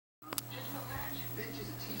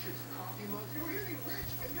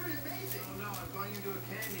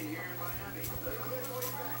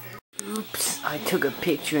I took a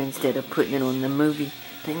picture instead of putting it on the movie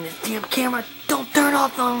thing. This damn camera, don't turn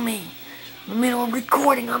off on me. In the middle of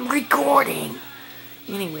recording, I'm recording.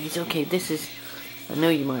 Anyways, okay, this is, I know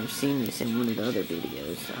you might have seen this in one of the other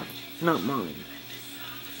videos. Not mine.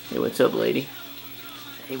 Hey, what's up, lady?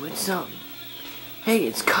 Hey, what's up? Hey,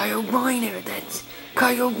 it's Kyle Reiner. That's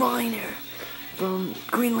Kyle Reiner from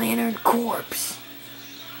Green Lantern Corps.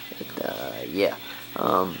 Yeah.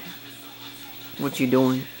 What you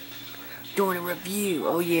doing? Doing a review.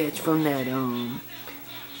 Oh yeah, it's from that,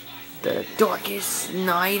 The Darkest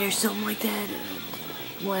Night or something like that.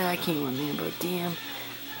 What, I can't remember, damn.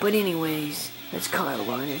 But anyways, that's Kyle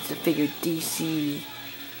Reiner. It's the figure DC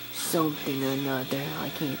something or another. I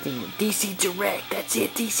can't think of it. DC Direct. That's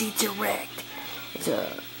it, DC Direct. It's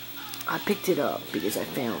I picked it up because I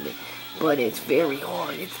found it. But it's very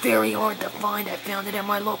hard. It's very hard to find. I found it at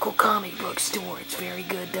my local comic book store. It's very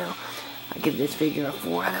good though. I give this figure a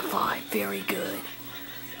 4 out of 5. Very good.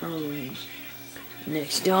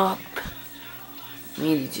 Next up,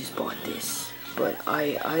 Andy just bought this, but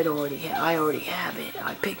I already have it.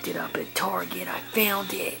 I picked it up at Target. I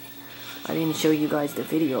found it. I didn't show you guys the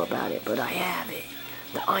video about it, but I have it.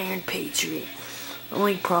 The Iron Patriot. The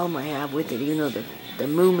only problem I have with it, even though the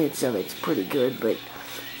movements of it's pretty good, but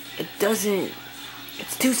it doesn't.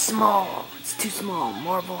 It's too small. It's too small.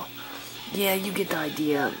 Marvel. Yeah, you get the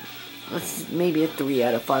idea. It's maybe a 3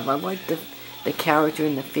 out of 5. I like the character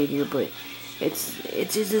and the figure, but it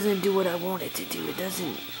just doesn't do what I want it to do. It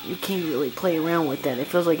doesn't. You can't really play around with that. It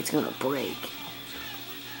feels like it's gonna break.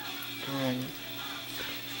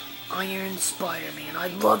 Iron Spider-Man. I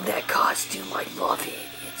love that costume. I love it.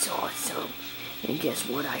 It's awesome. And guess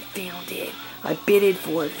what? I found it. I bidded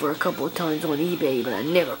for it for a couple of times on eBay, but I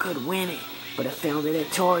never could win it. But I found it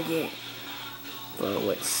at Target for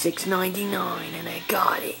what, $6.99, and I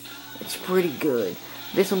got it. It's pretty good.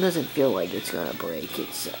 This one doesn't feel like it's gonna break.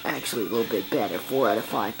 It's actually a little bit better. 4 out of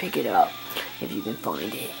 5. Pick it up if you can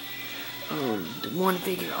find it. The one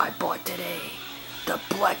figure I bought today, the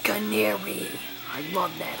Black Canary. I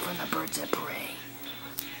love that from the Birds of Prey.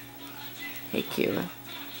 Hey, Kira.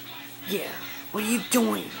 Yeah, what are you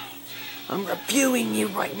doing? I'm reviewing you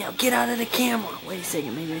right now. Get out of the camera. Wait a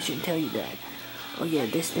second, maybe I shouldn't tell you that. Oh yeah,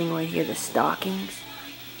 this thing right here, the stockings.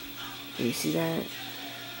 You see that?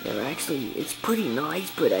 They're actually, it's pretty nice,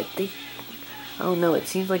 but I don't know, it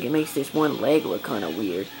seems like it makes this one leg look kind of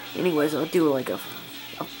weird. Anyways, I'll do like a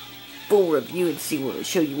full review and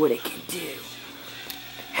show you what it can do.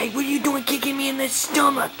 Hey, what are you doing kicking me in the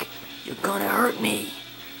stomach? You're gonna hurt me.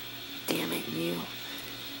 Damn it, you.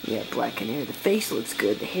 Yeah, Black Canary. The face looks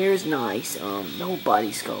good. The hair's nice. The whole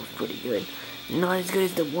body sculpt's pretty good. Not as good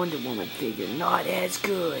as the Wonder Woman figure. Not as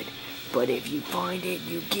good. But if you find it,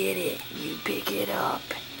 you get it. You pick it up.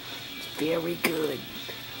 It's very good.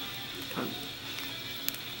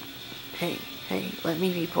 Hey, let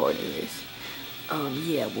me be part of this.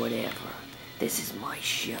 Yeah, whatever. This is my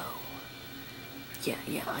show.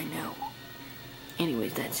 Yeah, I know.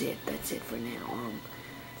 Anyways, that's it. That's it for now.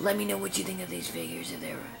 Let me know what you think of these figures,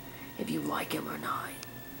 if you like them or not.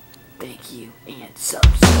 Thank you, and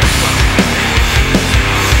subscribe.